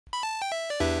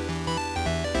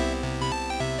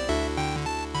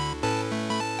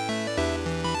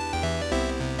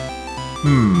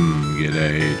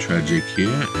G'day, Tragic here,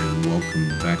 and welcome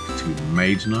back to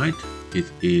Mage Night. It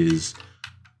is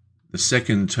the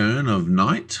second turn of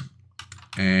night,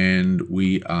 and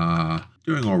we are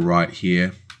doing alright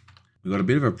here. We've got a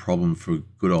bit of a problem for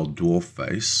good old Dwarf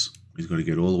Face. He's got to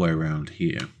get all the way around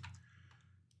here.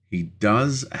 He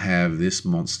does have this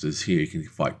monsters here. He can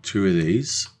fight two of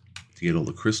these to get all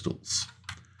the crystals.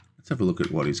 Let's have a look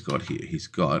at what he's got here. He's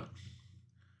got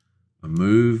a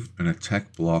move, an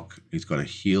attack block. He's got a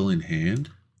heal in hand.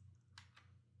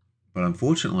 But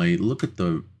unfortunately, look at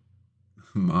the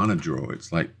mana draw.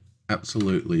 It's like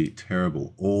absolutely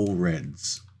terrible. All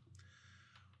reds.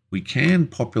 We can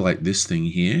populate this thing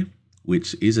here,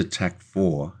 which is attack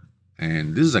 4.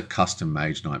 And this is a custom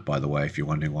Mage Knight, by the way, if you're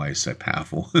wondering why he's so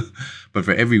powerful. But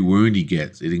for every wound he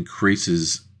gets, it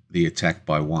increases the attack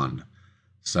by 1.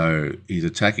 So he's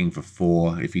attacking for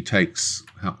 4. If he takes...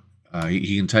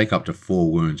 he can take up to 4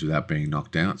 wounds without being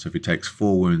knocked out. So if he takes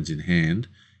 4 wounds in hand,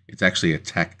 it's actually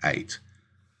attack 8.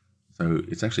 So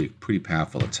it's actually a pretty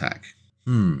powerful attack.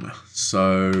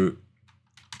 So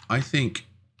I think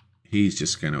he's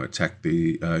just going to attack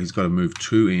the... he's got to move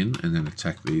 2 in and then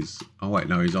attack these. Oh wait,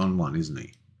 no, he's on 1, isn't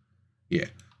he? Yeah.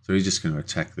 So he's just going to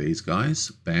attack these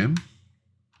guys. Bam.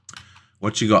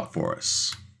 What you got for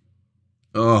us?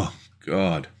 Oh,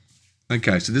 God.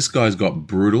 Okay, so this guy's got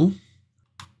Brutal.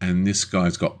 And this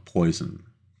guy's got poison.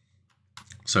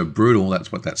 So brutal,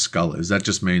 that's what that skull is. That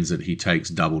just means that he takes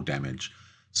double damage.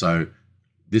 So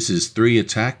this is 3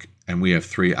 attack and we have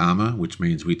 3 armor, which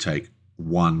means we take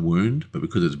 1 wound. But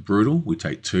because it's brutal, we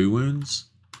take 2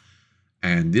 wounds.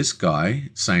 And this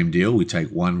guy, same deal, we take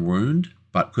 1 wound.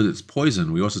 But because it's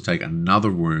poison, we also take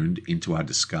another wound into our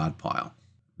discard pile.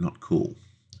 Not cool.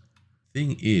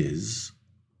 Thing is,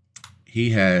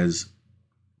 he has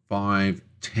 5,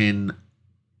 10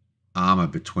 armor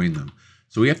between them.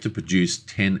 So we have to produce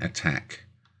 10 attack.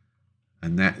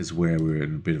 And that is where we're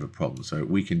in a bit of a problem. So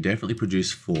we can definitely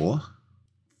produce 4,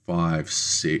 5,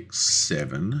 6,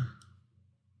 7,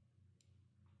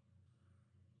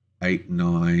 8,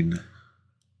 9,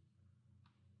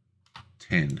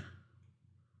 10.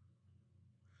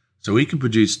 So we can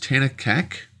produce 10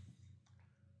 attack,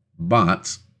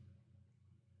 but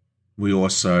we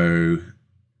also...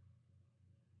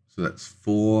 So that's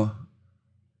 4...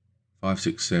 5,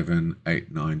 6, 7,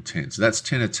 8, 9, 10. So that's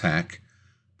 10 attack,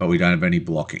 but we don't have any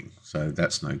blocking. So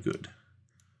that's no good.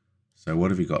 So what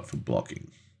have we got for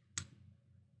blocking?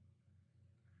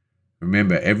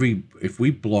 Remember, if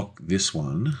we block this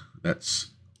one,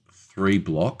 that's 3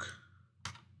 block.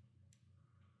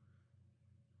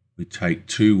 We take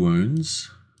 2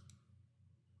 wounds,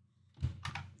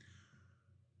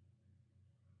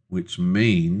 which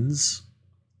means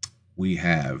we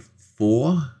have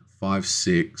 4, 5,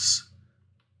 6,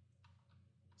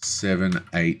 7,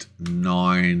 8,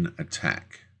 9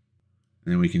 attack.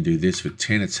 And then we can do this for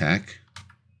 10 attack.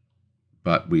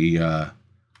 But we then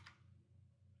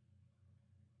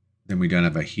we don't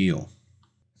have a heal.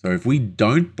 So if we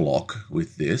don't block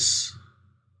with this,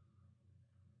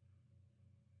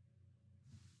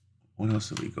 what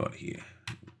else have we got here?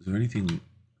 Is there anything?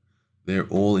 They're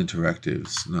all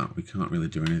interactives. No, we can't really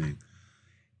do anything.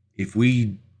 If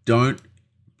we don't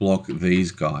block these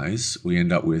guys, we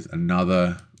end up with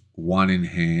another 1 in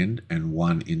hand and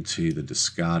 1 into the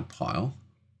discard pile.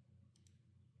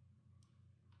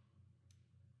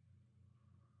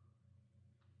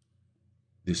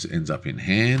 This ends up in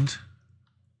hand.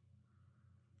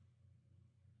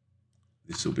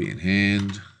 This will be in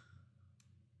hand.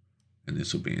 And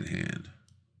this will be in hand.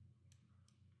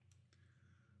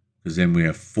 Because then we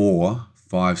have 4,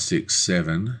 5, 6,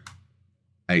 7,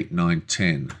 8, 9,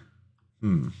 10.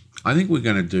 I think we're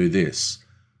going to do this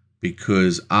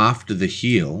because after the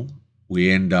heal,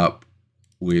 we end up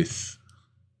with...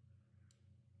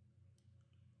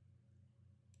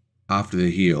 After the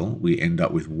heal, we end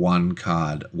up with 1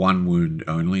 card, 1 wound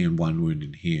only and 1 wound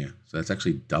in here. So that's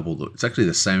actually double. It's actually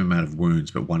the same amount of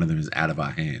wounds, but one of them is out of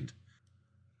our hand.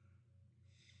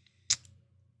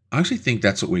 I actually think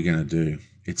that's what we're going to do.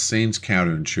 It seems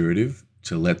counterintuitive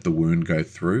to let the wound go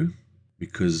through.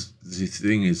 Because the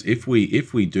thing is, if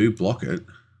we do block it,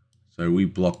 so we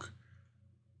block,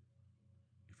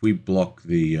 if we block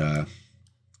the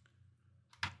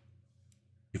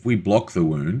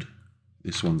wound,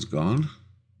 this one's gone,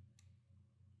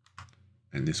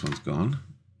 and this one's gone.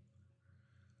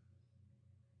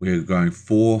 We're going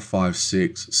 4, 5,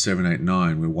 6, 7, 8,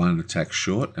 9. We're 1 attack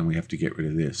short, and we have to get rid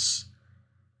of this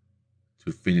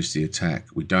to finish the attack.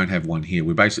 We don't have 1 here.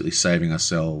 We're basically saving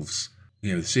ourselves.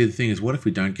 Yeah, see, the thing is, what if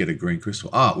we don't get a green crystal?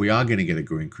 Ah, we are going to get a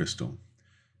green crystal.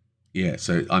 Yeah,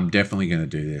 so I'm definitely going to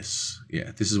do this.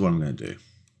 Yeah, this is what I'm going to do.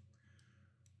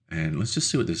 And let's just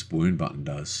see what this wound button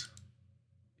does.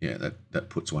 Yeah, that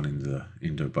puts one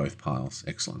into both piles.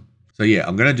 Excellent. So yeah,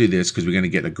 I'm going to do this because we're going to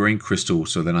get a green crystal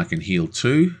so then I can heal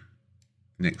 2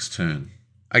 next turn.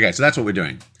 Okay, so that's what we're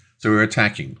doing. So we're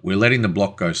attacking. We're letting the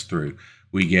block go through.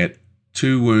 We get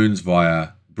 2 wounds via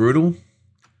brutal,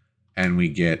 and we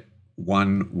get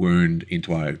 1 wound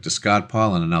into our discard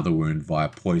pile and another wound via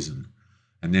poison.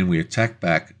 And then we attack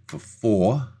back for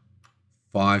 4,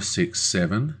 5, 6,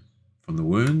 7 from the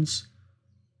wounds,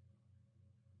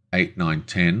 8, 9,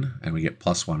 10, and we get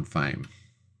 +1 fame.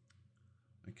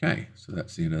 Okay, so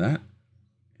that's the end of that.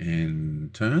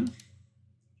 In turn,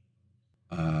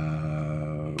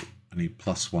 I need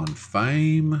 +1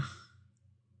 fame.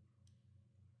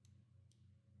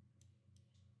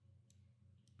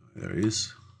 There it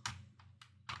is.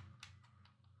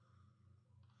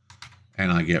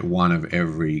 And I get 1 of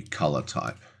every color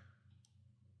type.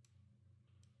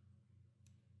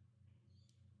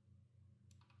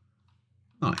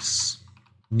 Nice.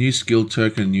 New skill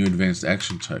token, new advanced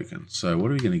action token. So what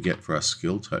are we going to get for our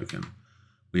skill token?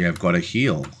 We have got a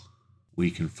heal. We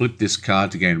can flip this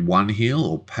card to gain 1 heal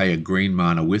or pay a green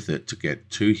mana with it to get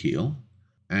 2 heal.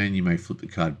 And you may flip the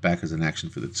card back as an action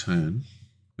for the turn.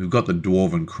 We've got the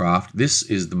Dwarven Craft. This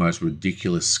is the most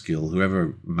ridiculous skill.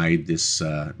 Whoever made this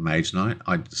Mage Knight,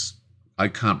 I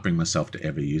can't bring myself to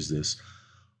ever use this.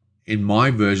 In my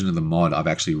version of the mod, I've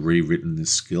actually rewritten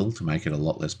this skill to make it a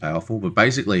lot less powerful. But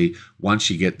basically,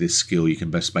 once you get this skill, you can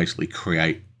basically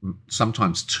create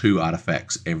sometimes 2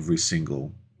 artifacts every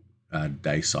single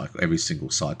day cycle, every single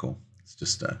cycle. It's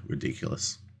just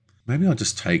ridiculous. Maybe I'll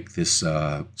just take this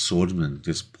Swordsman,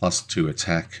 just +2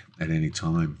 attack at any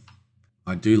time.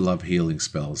 I do love healing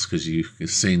spells because you've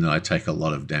seen that I take a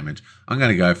lot of damage. I'm going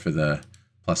to go for the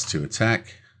 +2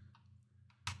 attack.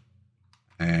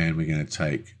 And we're going to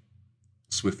take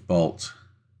Swift Bolt.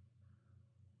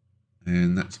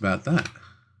 And that's about that.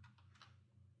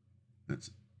 That's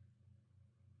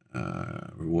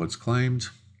rewards claimed.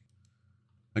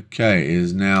 Okay,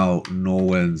 is now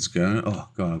Norwen's go. Oh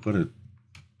god, I've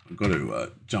got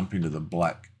to jump into the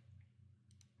black.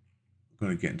 I've got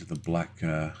to get into the black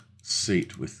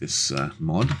seat with this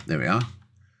mod. There we are.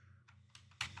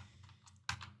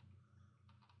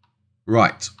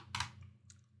 Right.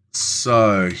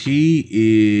 So he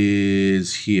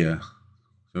is here.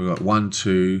 So we've got 1,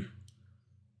 2,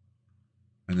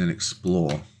 and then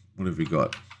explore. What have we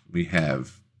got? We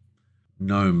have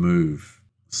no move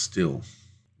still.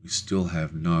 We still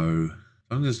have no...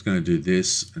 I'm just going to do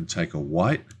this and take a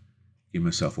white. Give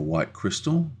myself a white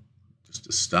crystal just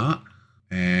to start.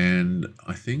 And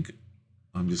I think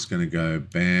I'm just going to go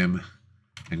bam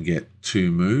and get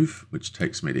 2 move, which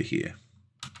takes me to here.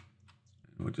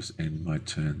 And we'll just end my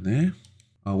turn there.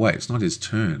 Oh wait, it's not his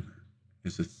turn.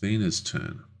 It's Athena's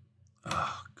turn.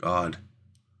 Oh god.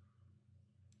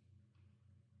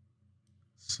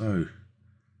 So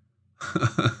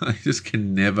I just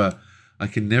can never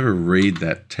read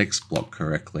that text block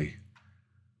correctly.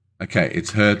 Okay,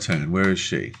 it's her turn. Where is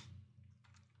she?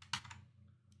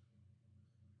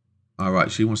 All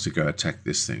right, she wants to go attack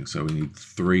this thing, so we need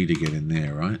 3 to get in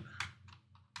there, right?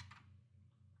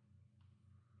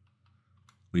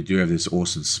 We do have this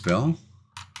awesome spell,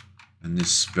 and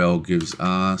this spell gives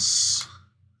us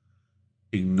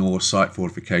ignore site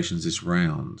fortifications this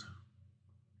round.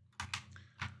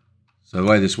 So the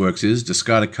way this works is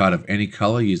discard a card of any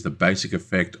color, use the basic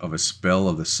effect of a spell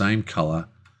of the same color.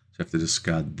 So you have to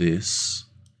discard this.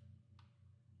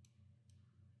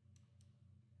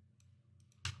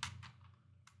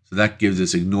 So that gives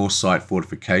us ignore site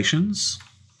fortifications.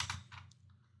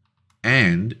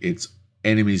 And its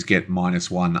enemies get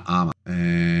 -1 armor.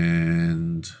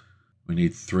 And we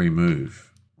need 3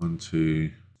 move. 1,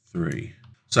 2, 3.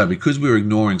 So because we're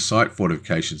ignoring site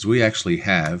fortifications, we actually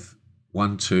have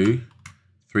 1, 2,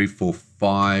 3, 4,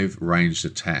 5 ranged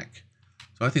attack.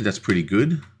 So I think that's pretty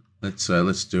good. Let's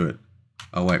do it.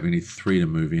 Oh wait, we need 3 to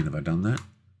move in. Have I done that?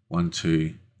 1,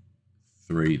 2,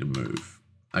 3 to move.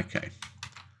 Okay.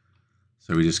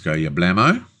 So we just go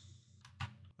yablamo.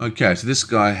 Okay, so this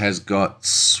guy has got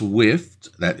Swift.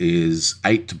 That is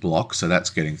 8 to block, so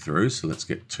that's getting through. So let's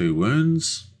get 2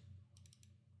 wounds.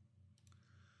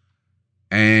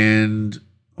 And,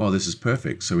 oh, this is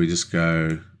perfect. So we just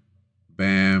go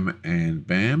bam and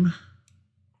bam.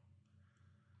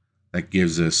 That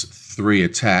gives us 3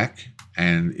 attack,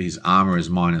 and his armor is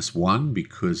 -1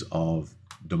 because of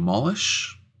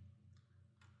demolish.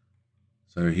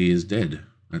 So he is dead.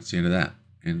 That's the end of that.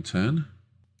 End turn.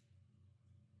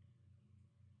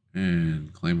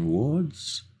 And claim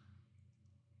rewards.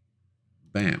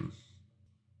 Bam.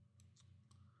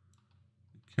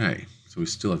 Okay, so we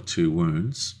still have 2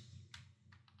 wounds.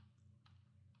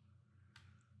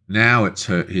 Now it's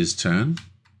his turn,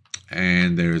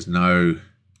 and there is no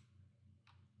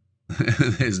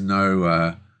there's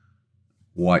no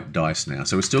white dice now.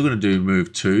 So we're still going to do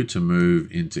move 2 to move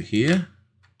into here.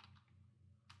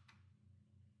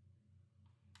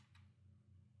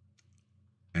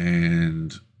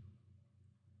 And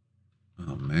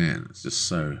oh man, it's just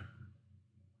so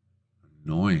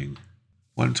annoying.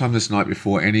 One time this night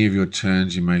before any of your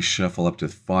turns, you may shuffle up to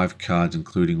 5 cards,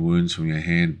 including wounds from your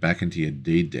hand, back into your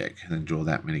D deck, and then draw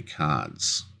that many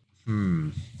cards.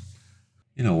 You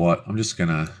know what? I'm just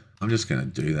gonna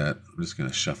do that. I'm just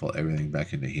gonna shuffle everything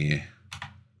back into here.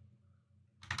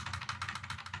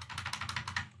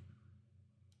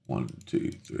 1,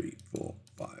 2, 3, 4,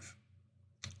 5.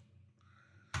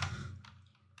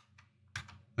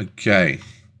 Okay,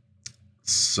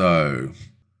 so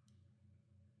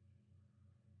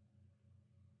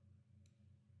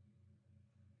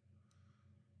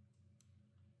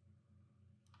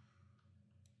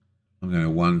I'm going to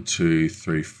 1, 2,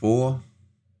 3, 4.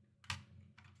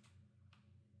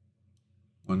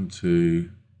 1,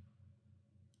 2,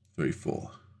 3,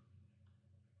 4.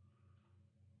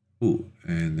 Ooh,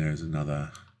 and there's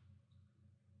another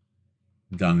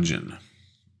dungeon.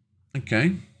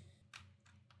 Okay.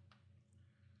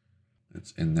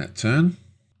 Let's end that turn.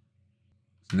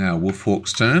 It's now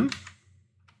Wolfhawk's turn.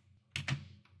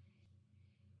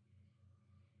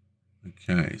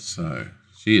 Okay, so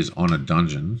she is on a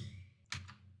dungeon.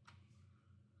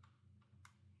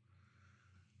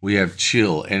 We have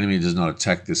chill. Enemy does not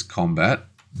attack this combat.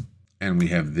 And we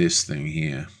have this thing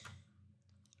here.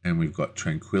 And we've got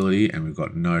tranquility, and we've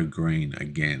got no green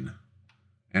again.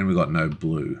 And we've got no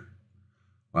blue.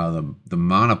 Wow, the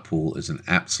mana pool is an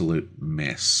absolute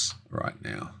mess right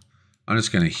now. I'm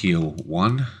just going to heal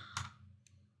 1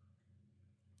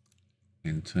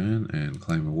 in turn and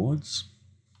claim rewards.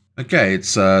 Okay,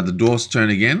 it's the dwarf's turn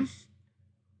again.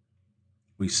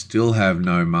 We still have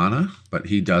no mana, but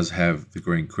he does have the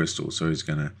green crystal, so he's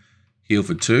going to heal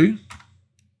for 2.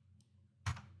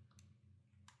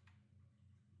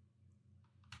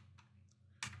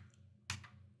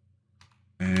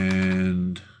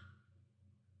 And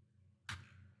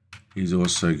he's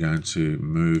also going to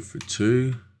move for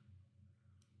 2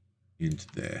 into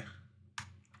there.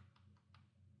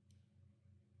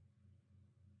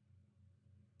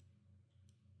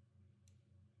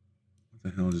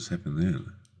 What the hell just happened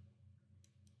then?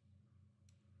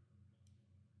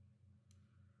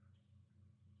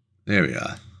 There we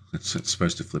are. It's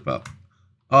supposed to flip up.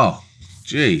 Oh,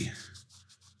 gee.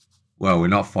 Well, we're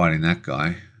not fighting that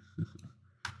guy.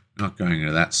 Not going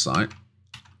to that site.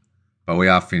 But we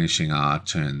are finishing our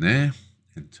turn there.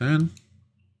 End turn.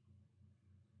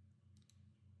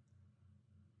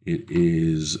 It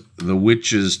is the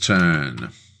witch's turn.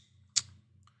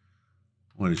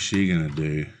 What is she going to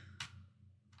do?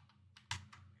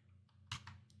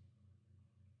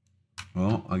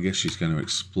 Well, I guess she's going to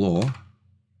explore. So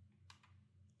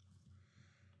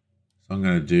I'm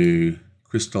going to do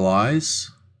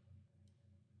crystallize.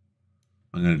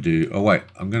 I'm going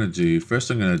to do, first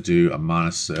I'm going to do a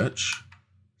mana search.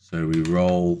 So we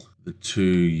roll the 2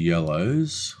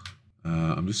 yellows.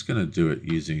 I'm just going to do it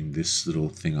using this little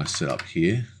thing I set up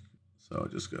here. So I'll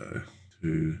just go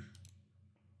 2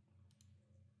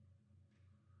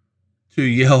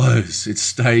 yellows. It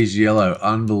stays yellow.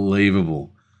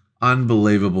 Unbelievable.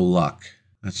 Unbelievable luck.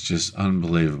 That's just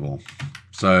unbelievable.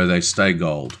 So they stay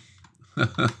gold.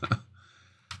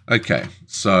 Okay,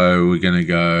 so we're going to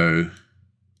go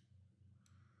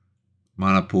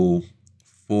mana pool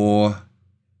 4.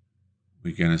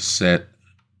 We're going to set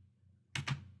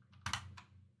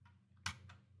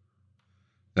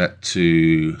that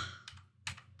to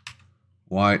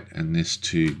white and this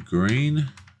to green.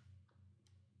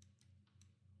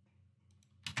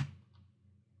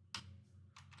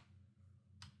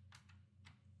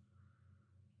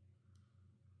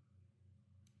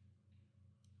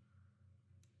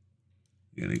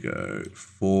 We're going to go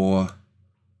 4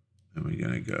 and we're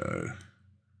going to go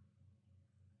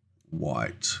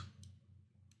white.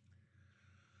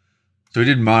 So we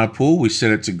did mana pool, we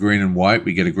set it to green and white,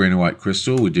 we get a green and white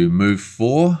crystal, we do move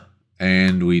 4,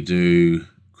 and we do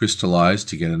crystallize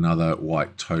to get another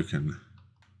white token.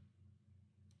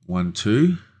 1,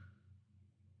 2.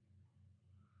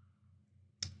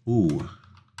 Ooh.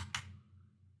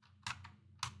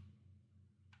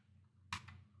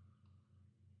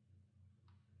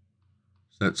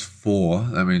 So that's 4,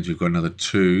 that means we've got another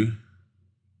 2.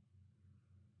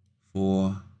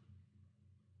 4.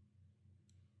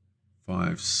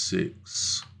 5,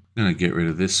 6. I'm going to get rid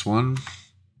of this one.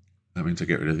 That means I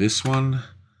get rid of this one.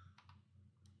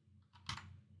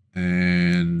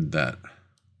 And that.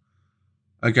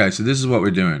 Okay, so this is what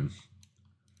we're doing.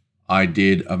 I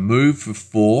did a move for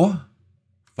 4,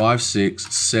 5,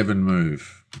 6, 7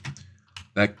 move.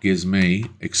 That gives me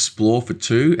explore for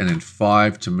 2 and then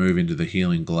 5 to move into the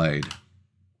healing glade.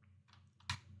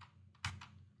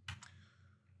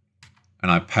 And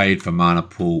I paid for mana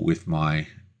pool with my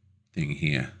thing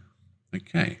here.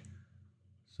 Okay,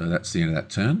 so that's the end of that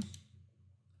turn.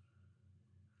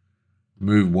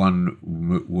 Move 1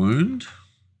 wound.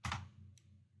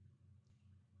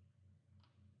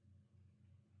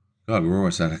 God, we're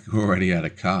already out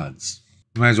of cards.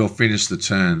 May as well finish the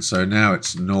turn. So now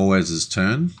it's Norwez's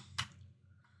turn.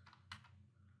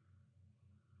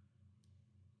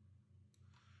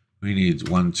 We need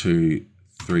 1, 2,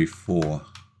 3, 4.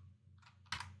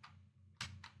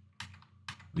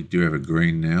 We do have a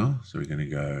green now, so we're going to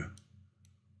go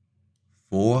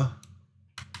 4.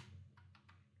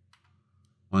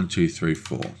 1, 2, 3,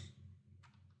 4.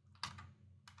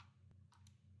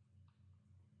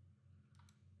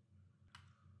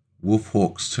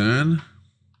 Wolfhawk's turn.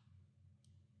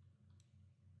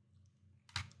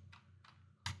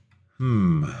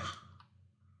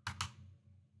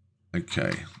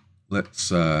 Okay,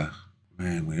 let's,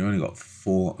 man, we only got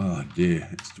 4. Oh dear,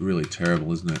 it's really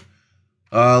terrible, isn't it?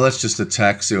 Let's just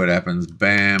attack, see what happens.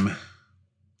 Bam.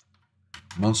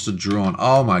 Monster drawn.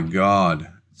 Oh my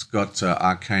god. It's got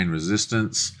arcane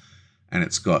resistance, and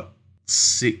it's got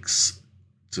 6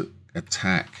 to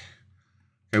attack.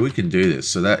 Okay, we can do this.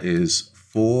 So that is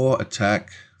 4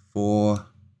 attack, 4,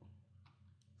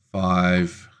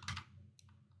 5,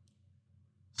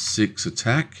 6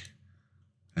 attack,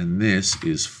 and this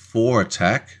is 4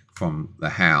 attack from the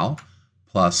Howl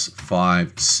plus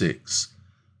 5, 6.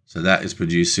 So that is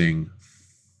producing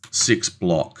 6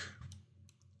 block.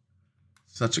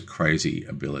 Such a crazy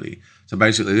ability. So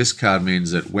basically this card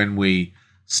means that when we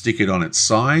stick it on its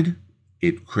side,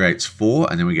 it creates 4,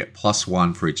 and then we get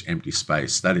 +1 for each empty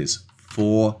space. That is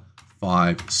 4,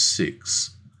 5, 6.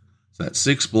 So that's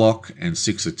 6 block and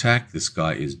 6 attack. This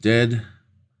guy is dead.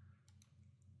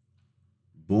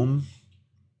 Boom.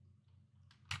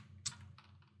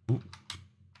 Ooh.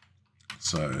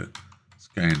 So let's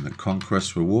gain the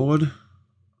Conquest reward.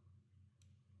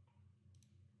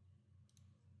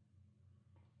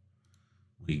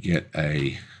 We get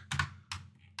a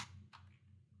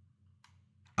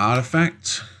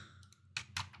artifact.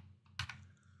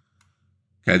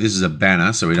 Okay, this is a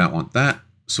banner, so we don't want that.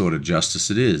 Sword of Justice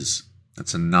it is.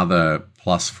 That's another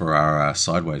plus for our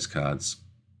sideways cards.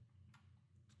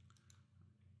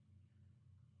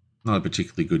 Not a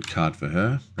particularly good card for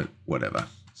her, but whatever.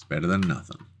 It's better than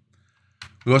nothing.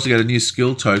 We've also got a new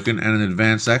skill token and an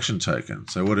advanced action token.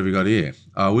 So what have we got here?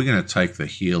 We're going to take the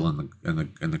heal and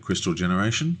the crystal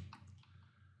generation.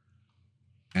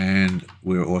 And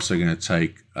we're also going to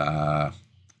take the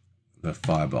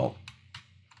firebolt.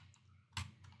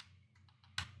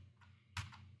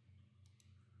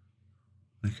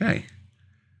 Okay.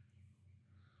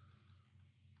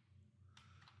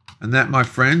 And that, my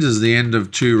friends, is the end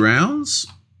of 2 rounds.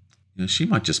 You know, she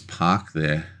might just park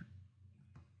there.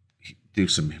 Do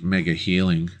some mega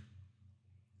healing.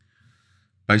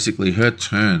 Basically, her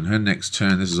turn, her next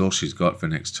turn, this is all she's got for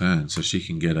next turn. So she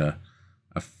can get a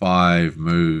 5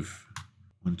 move.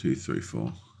 1, 2, 3,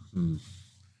 4.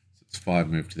 It's 5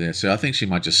 move to there. So I think she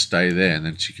might just stay there, and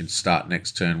then she can start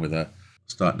next turn with a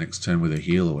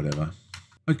heal or whatever.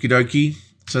 Okie dokie.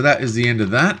 So that is the end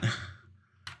of that.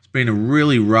 It's been a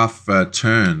really rough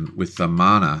turn with the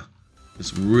mana.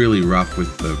 It's really rough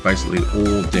with the basically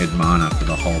all dead mana for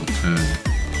the whole turn.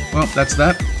 Well, that's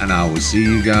that, and I will see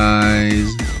you guys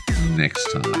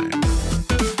next time.